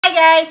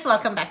Hi guys,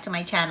 welcome back to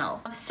my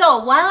channel.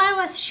 So while I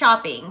was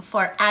shopping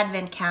for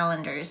advent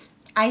calendars,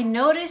 I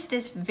noticed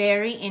this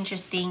very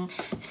interesting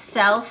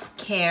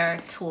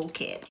self-care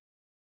toolkit.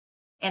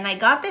 And I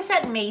got this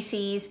at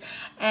Macys,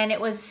 and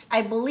it was,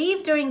 I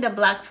believe, during the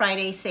Black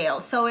Friday sale.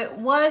 So it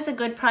was a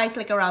good price,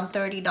 like around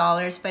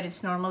 $30, but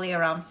it's normally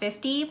around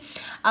 $50.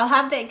 I'll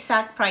have the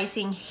exact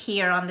pricing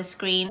here on the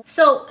screen.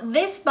 So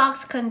this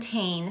box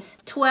contains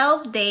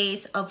 12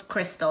 days of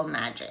crystal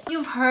magic.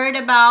 You've heard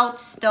about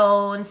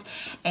stones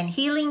and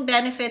healing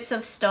benefits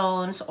of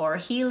stones, or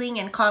healing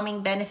and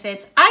calming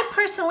benefits. I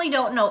personally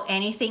don't know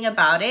anything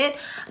about it,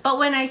 but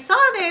when I saw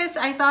this,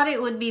 I thought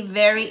it would be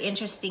very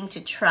interesting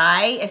to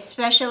try,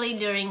 especially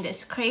during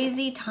this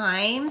crazy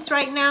times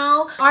right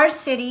now. Our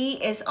city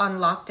is on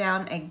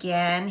lockdown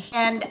again,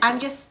 and I'm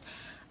just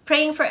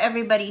praying for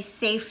everybody's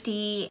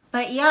safety.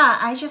 But yeah,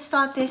 I just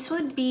thought this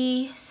would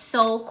be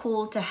so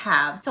cool to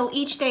have. So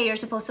each day you're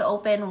supposed to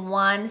open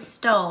one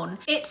stone.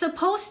 It's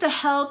supposed to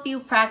help you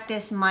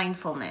practice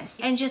mindfulness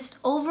and just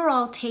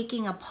overall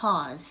taking a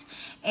pause.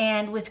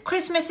 And with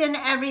Christmas and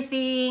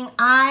everything,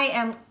 I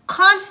am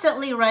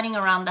constantly running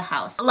around the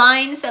house.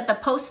 Lines at the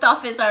post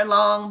office are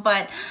long,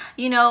 but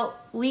you know,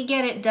 we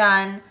get it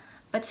done.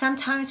 But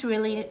sometimes we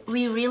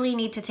really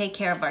need to take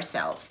care of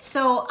ourselves.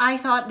 So I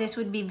thought this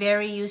would be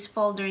very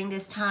useful during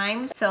this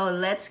time. So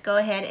let's go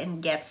ahead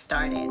and get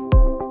started.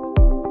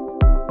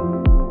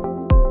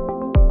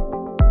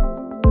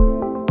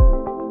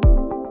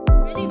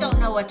 Really don't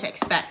know what to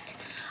expect.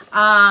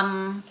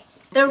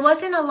 There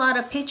wasn't a lot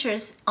of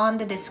pictures on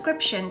the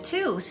description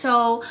too.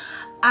 So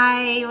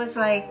I was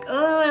like,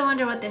 oh, I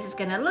wonder what this is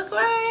gonna look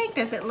like.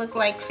 Does it look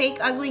like fake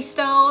ugly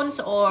stones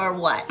or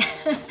what?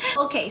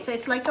 Okay, so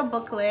it's like a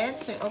booklet.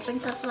 So it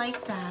opens up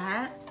like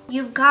that.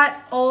 You've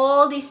got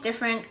all these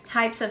different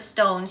types of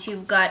stones.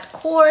 You've got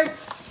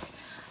quartz.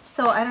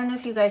 So I don't know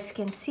if you guys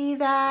can see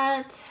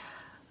that.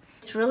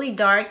 It's really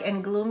dark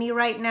and gloomy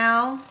right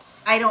now.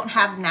 I don't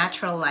have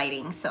natural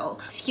lighting, so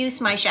excuse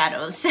my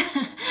shadows.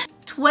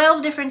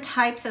 12 different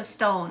types of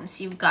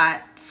stones. You've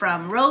got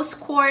from rose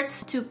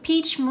quartz to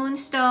peach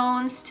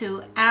moonstones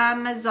to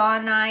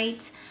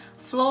amazonite,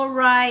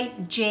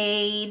 fluorite,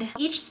 jade.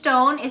 Each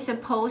stone is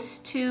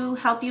supposed to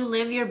help you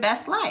live your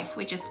best life,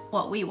 which is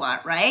what we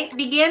want, right?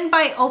 Begin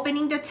by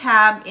opening the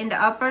tab in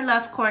the upper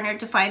left corner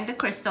to find the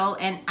crystal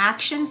and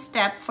action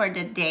step for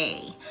the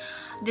day.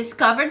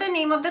 Discover the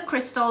name of the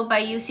crystal by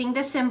using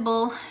the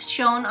symbol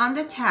shown on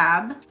the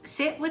tab.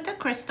 Sit with the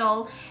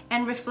crystal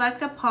and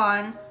reflect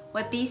upon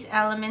what these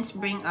elements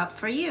bring up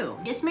for you.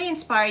 This may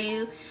inspire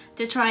you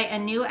to try a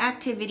new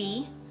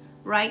activity,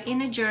 write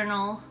in a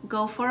journal,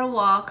 go for a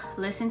walk,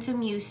 listen to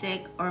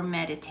music, or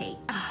meditate.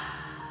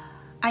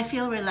 I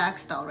feel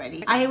relaxed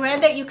already. I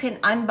read that you can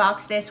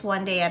unbox this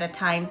one day at a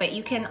time, but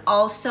you can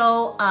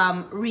also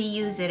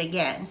reuse it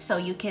again. So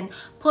you can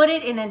put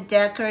it in a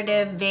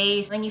decorative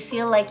vase. When you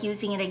feel like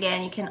using it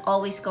again, you can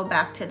always go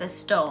back to the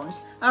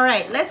stones. All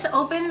right, let's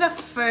open the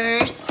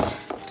first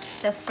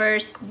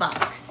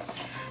box.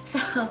 So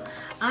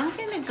I'm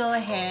gonna go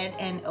ahead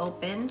and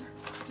open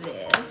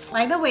this.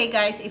 By the way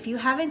guys, if you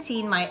haven't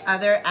seen my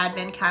other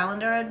advent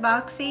calendar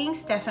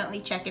unboxings,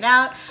 definitely check it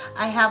out.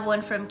 I have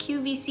one from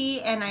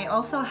QVC and I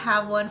also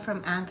have one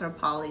from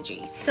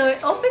Anthropology. So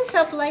it opens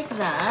up like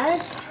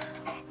that.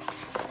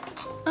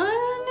 I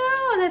don't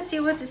know, let's see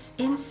what's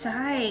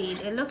inside.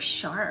 It looks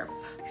sharp.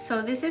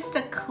 So this is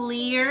the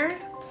clear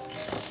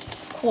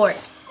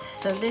quartz.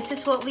 So this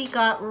is what we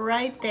got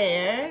right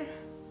there.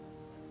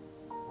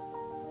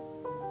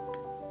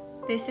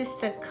 This is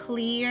the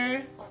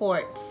clear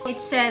quartz. It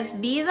says,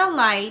 be the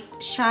light,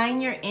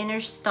 shine your inner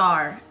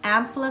star,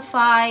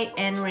 amplify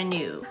and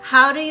renew.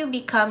 How do you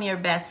become your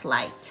best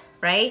light,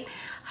 right?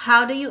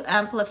 How do you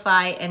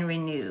amplify and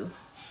renew?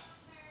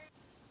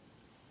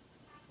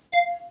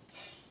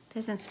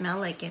 Doesn't smell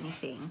like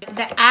anything.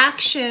 The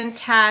action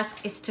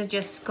task is to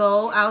just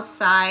go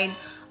outside,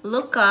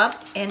 look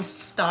up and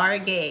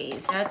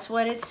stargaze. That's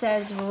what it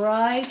says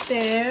right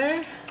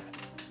there.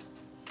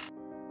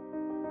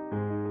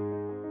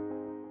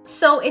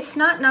 So it's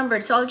not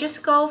numbered, so I'll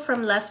just go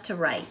from left to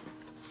right.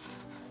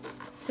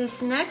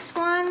 This next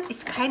one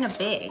is kind of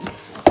big.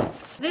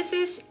 This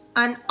is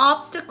an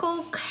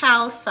optical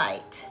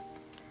calcite.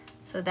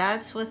 So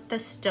that's what the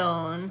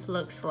stone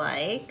looks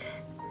like.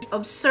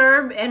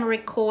 Observe and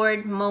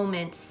record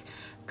moments.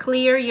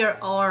 Clear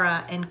your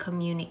aura and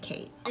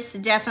communicate. There's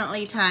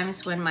definitely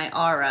times when my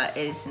aura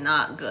is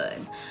not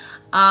good.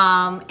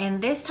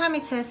 And this time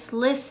it says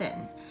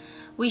listen.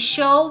 We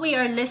show we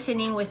are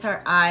listening with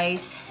our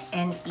eyes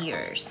and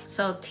ears.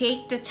 So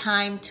take the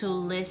time to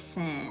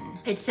listen.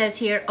 It says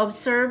here,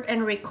 observe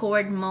and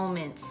record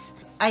moments.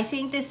 I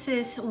think this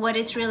is what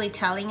it's really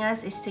telling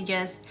us, is to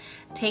just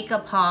take a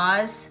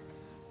pause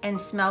and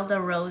smell the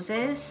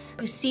roses.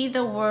 You see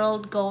the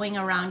world going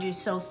around you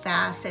so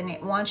fast, and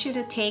it wants you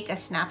to take a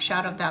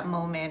snapshot of that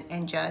moment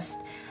and just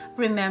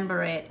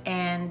remember it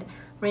and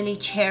really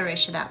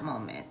cherish that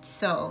moment.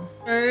 So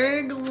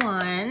third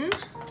one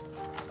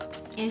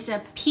is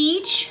a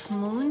peach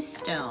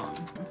moonstone.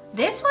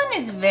 This one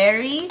is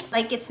very,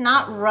 like, it's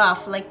not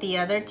rough like the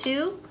other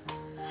two.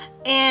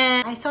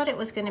 And I thought it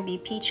was gonna be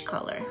peach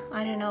color.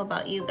 I don't know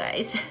about you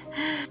guys.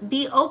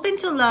 Be open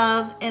to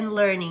love and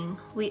learning.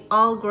 We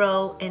all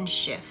grow and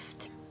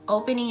shift.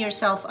 Opening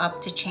yourself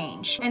up to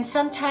change. And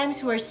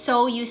sometimes we're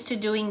so used to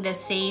doing the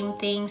same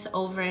things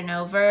over and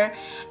over,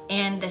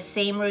 and the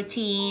same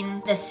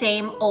routine, the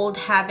same old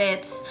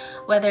habits,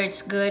 whether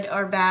it's good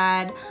or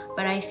bad.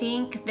 But I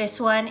think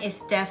this one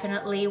is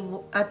definitely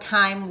a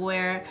time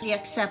where we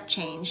accept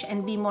change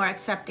and be more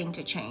accepting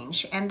to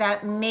change. And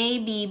that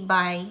maybe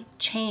by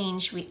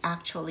change, we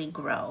actually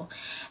grow.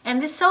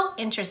 And this is so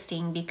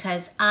interesting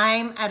because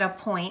I'm at a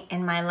point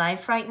in my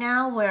life right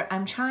now where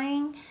I'm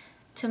trying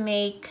to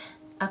make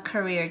a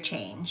career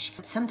change.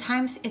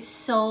 Sometimes it's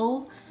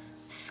so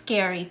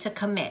scary to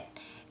commit.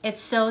 It's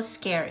so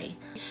scary.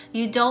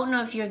 You don't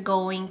know if you're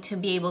going to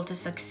be able to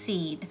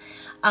succeed.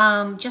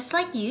 Just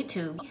like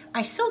YouTube,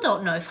 I still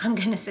don't know if I'm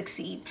gonna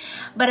succeed,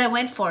 but I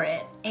went for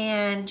it.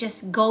 And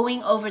just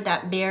going over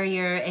that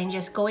barrier and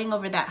just going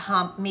over that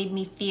hump made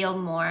me feel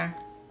more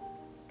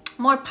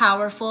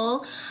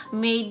powerful,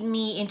 made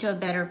me into a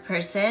better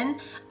person,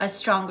 a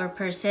stronger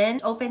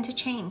person, open to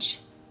change.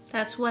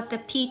 That's what the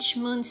peach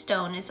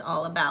moonstone is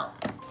all about.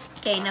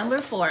 Okay, number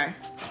 4.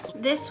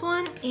 This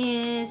one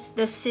is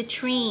the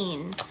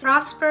citrine.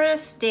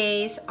 Prosperous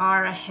days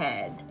are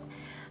ahead.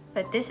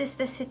 But this is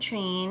the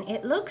citrine.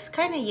 It looks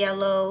kind of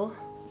yellow.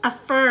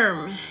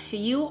 Affirm.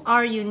 You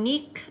are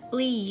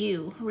uniquely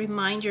you.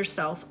 Remind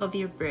yourself of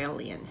your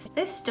brilliance.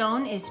 This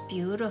stone is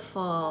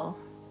beautiful.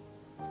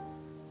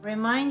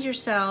 Remind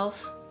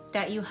yourself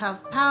that you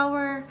have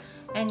power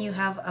and you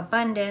have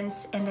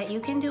abundance and that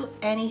you can do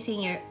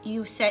anything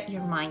you set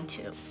your mind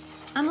to.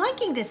 I'm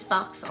liking this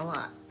box a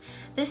lot.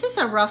 This is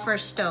a rougher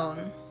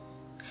stone.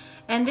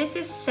 And this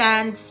is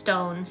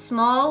sandstone.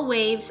 Small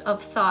waves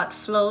of thought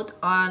float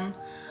on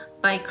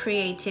by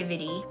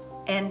creativity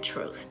and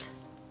truth.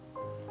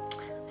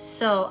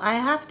 So I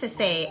have to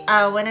say,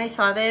 when I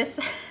saw this,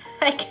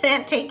 I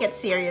can't take it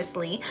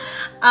seriously.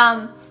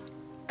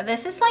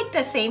 This is like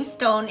the same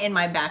stone in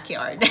my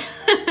backyard.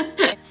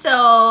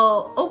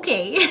 So,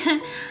 okay.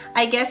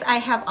 I guess I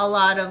have a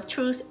lot of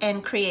truth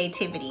and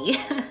creativity.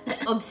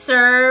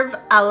 Observe,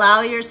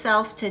 allow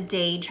yourself to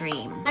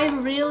daydream. I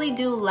really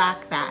do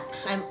lack that.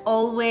 I'm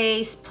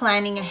always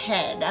planning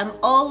ahead. I'm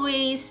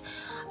always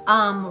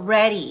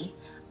ready.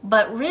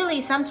 But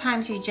really,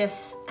 sometimes you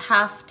just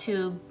have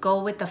to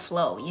go with the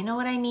flow. You know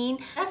what I mean?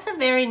 That's a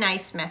very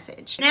nice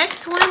message.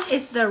 Next one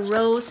is the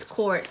rose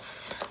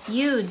quartz.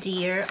 You,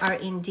 dear, are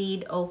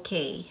indeed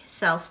okay.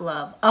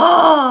 Self-love.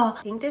 Oh!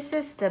 I think this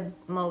is the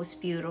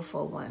most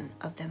beautiful one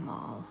of them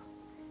all.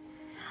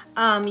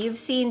 You've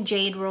seen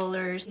jade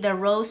rollers. The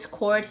rose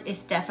quartz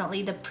is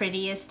definitely the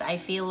prettiest, I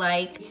feel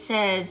like. It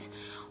says,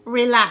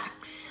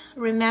 relax.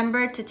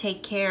 Remember to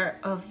take care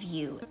of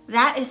you.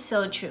 That is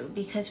so true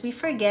because we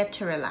forget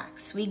to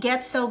relax. We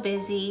get so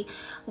busy.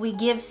 We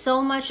give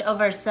so much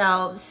of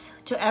ourselves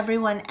to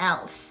everyone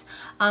else,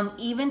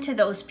 even to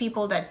those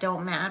people that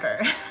don't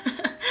matter.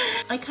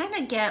 I kind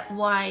of get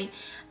why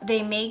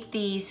they make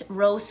these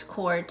rose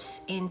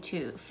quartz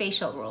into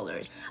facial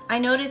rollers. I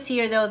notice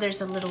here though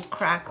there's a little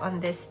crack on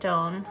this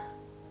stone.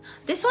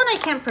 This one I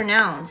can't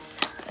pronounce.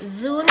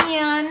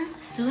 Sunyan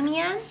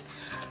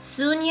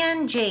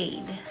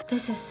jade.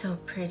 This is so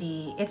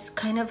pretty. It's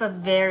kind of a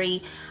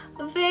very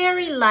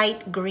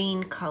light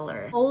green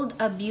color. Hold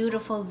a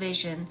beautiful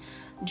vision.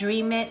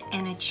 Dream it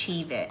and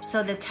achieve it.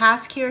 So the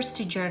task here is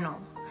to journal.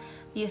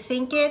 You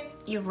think it,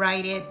 you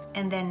write it,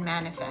 and then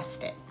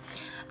manifest it.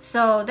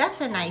 So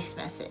that's a nice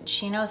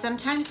message. You know,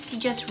 sometimes you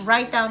just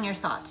write down your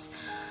thoughts,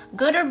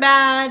 good or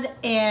bad,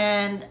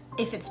 and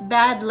if it's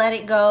bad, let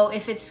it go.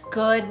 If it's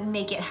good,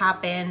 make it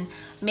happen.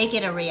 Make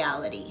it a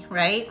reality,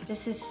 right?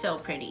 This is so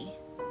pretty.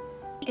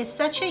 It's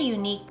such a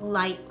unique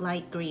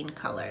light green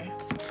color.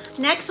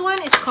 Next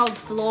one is called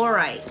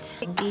fluorite.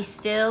 Be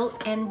still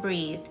and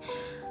breathe.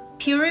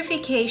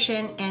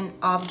 Purification and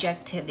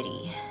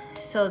objectivity.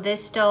 So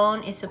this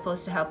stone is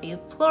supposed to help you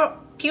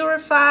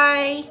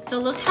purify. So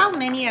look how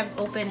many I've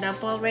opened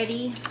up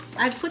already.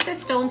 I've put the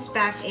stones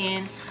back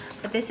in,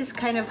 but this is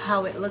kind of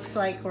how it looks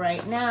like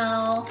right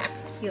now.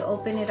 You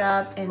open it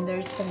up and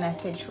there's the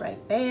message right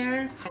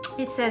there.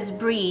 It says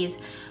breathe.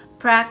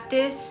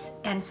 Practice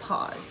and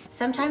pause.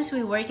 Sometimes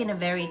we work in a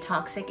very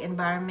toxic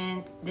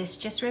environment. This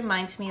just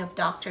reminds me of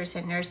doctors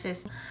and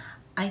nurses.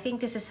 I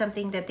think this is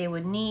something that they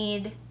would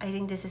need. I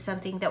think this is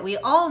something that we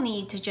all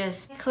need to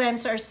just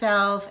cleanse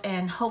ourselves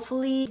and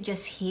hopefully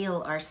just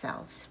heal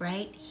ourselves,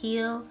 right?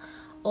 Heal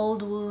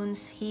old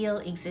wounds, heal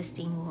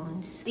existing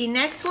wounds. The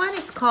next one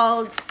is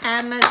called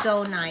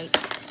Amazonite.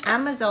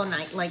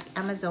 Amazonite, like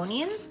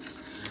Amazonian.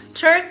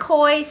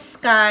 Turquoise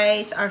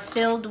skies are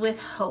filled with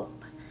hope.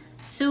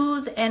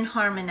 Soothe and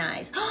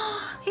harmonize.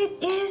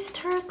 It is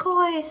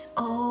turquoise.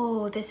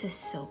 Oh, this is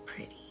so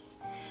pretty.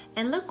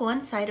 And look,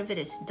 one side of it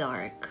is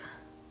dark.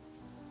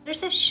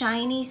 There's a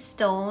shiny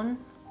stone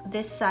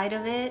this side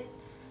of it,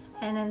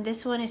 and then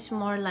this one is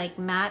more like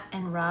matte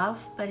and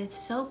rough, but it's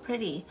so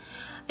pretty.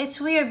 It's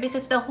weird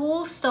because the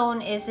whole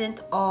stone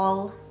isn't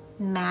all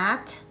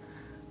matte,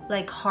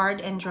 like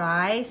hard and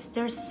dry.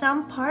 There's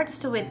some parts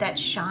to it that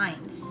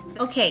shines.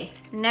 Okay,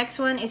 next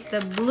one is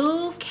the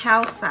blue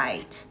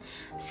calcite.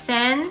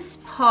 Sense,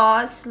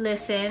 pause,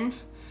 listen,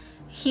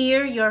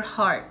 hear your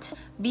heart.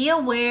 Be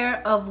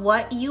aware of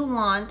what you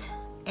want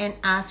and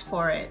ask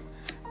for it.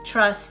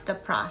 Trust the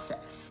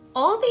process.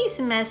 All these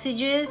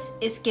messages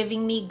is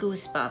giving me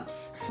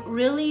goosebumps. It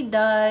really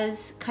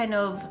does kind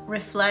of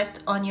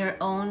reflect on your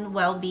own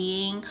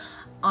well-being,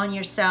 on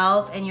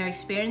yourself and your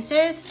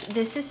experiences.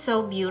 This is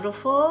so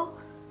beautiful.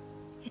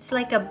 It's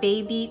like a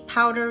baby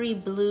powdery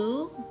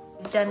blue.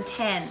 We've done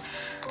 10.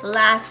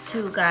 Last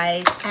two,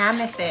 guys.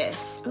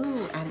 Amethyst.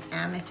 Ooh, an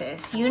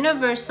amethyst.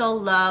 Universal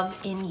love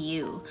in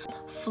you.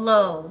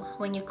 Flow.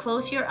 When you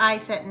close your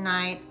eyes at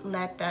night,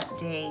 let that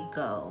day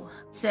go.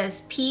 It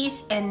says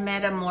peace and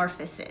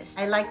metamorphosis.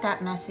 I like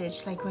that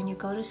message. Like when you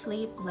go to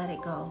sleep, let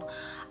it go.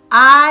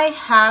 I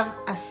have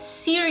a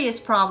serious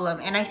problem,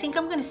 and I think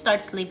I'm gonna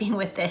start sleeping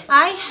with this.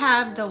 I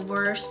have the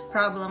worst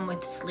problem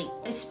with sleep,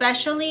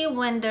 especially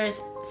when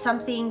there's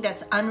something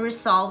that's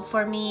unresolved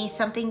for me,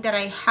 something that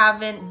I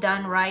haven't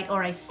done right,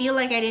 or I feel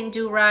like I didn't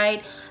do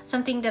right,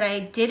 something that I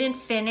didn't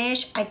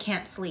finish. I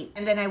can't sleep.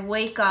 And then I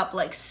wake up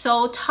like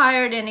so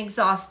tired and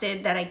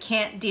exhausted that I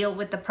can't deal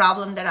with the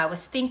problem that I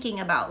was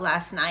thinking about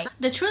last night.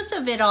 The truth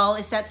of it all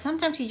is that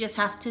sometimes you just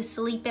have to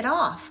sleep it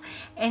off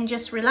and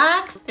just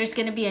relax. There's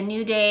gonna be a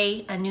new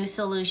day, a new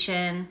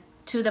solution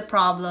to the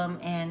problem,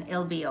 and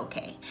it'll be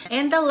okay.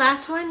 And the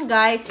last one,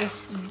 guys,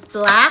 is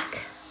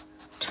black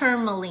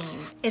tourmaline.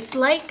 It's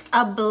like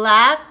a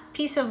black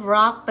piece of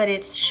rock, but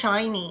it's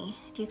shiny.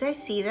 Do you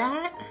guys see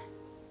that?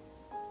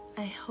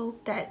 I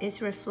hope that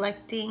is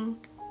reflecting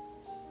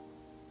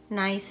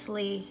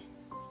nicely.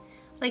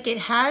 Like it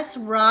has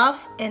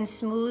rough and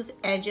smooth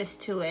edges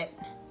to it.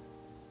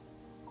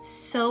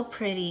 So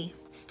pretty.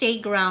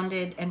 Stay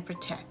grounded and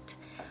protect.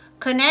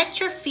 Connect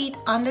your feet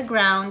on the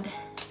ground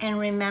and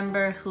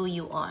remember who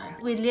you are.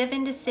 We live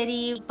in the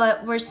city,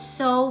 but we're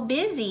so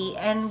busy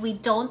and we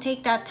don't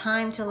take that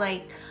time to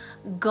like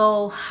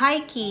go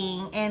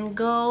hiking and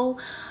go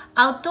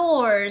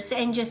outdoors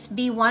and just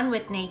be one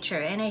with nature.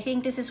 And I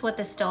think this is what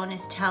the stone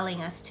is telling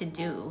us to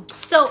do.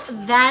 So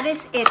that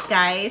is it,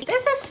 guys.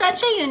 This is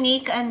such a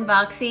unique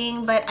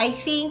unboxing, but I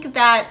think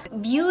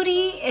that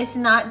beauty is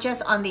not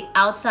just on the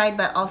outside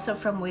but also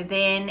from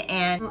within,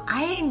 and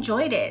I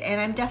enjoyed it, and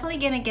I'm definitely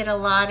gonna get a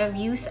lot of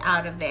use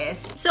out of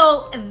this.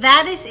 So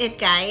that is it,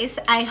 guys.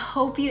 I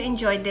hope you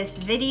enjoyed this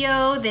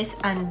video, this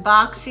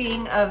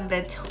unboxing of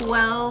the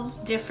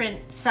 12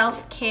 different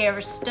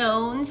self-care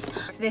stones.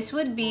 This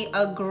would be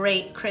a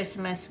great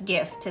Christmas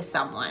gift to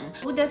someone.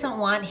 Who doesn't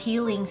want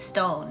healing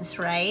stones,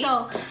 right?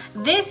 So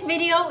this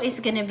video is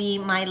gonna be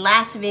my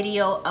last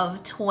video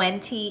of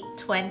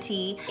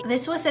 2020.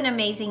 This was an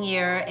amazing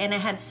year and I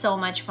had so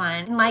much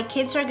fun. My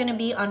kids are gonna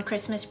be on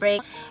Christmas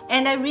break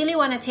and I really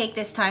want to take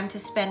this time to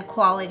spend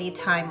quality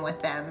time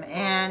with them.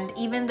 And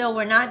even though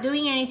we're not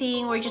doing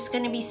anything, we're just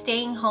gonna be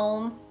staying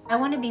home, I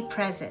want to be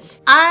present.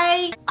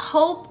 I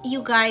hope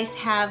you guys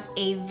have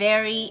a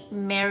very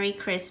Merry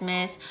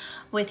Christmas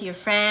with your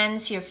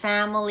friends, your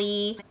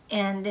family,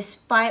 and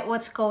despite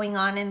what's going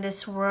on in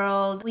this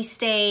world, we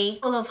stay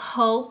full of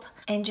hope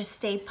and just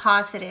stay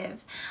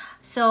positive.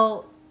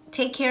 So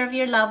take care of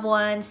your loved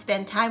ones,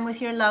 spend time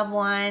with your loved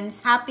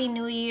ones. Happy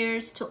New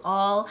Year's to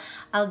all.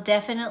 I'll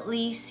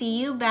definitely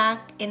see you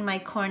back in my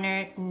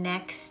corner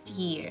next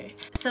year.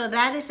 So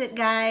that is it,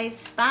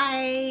 guys.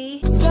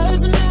 Bye.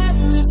 Doesn't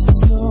matter if the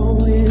snow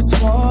is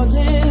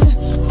falling.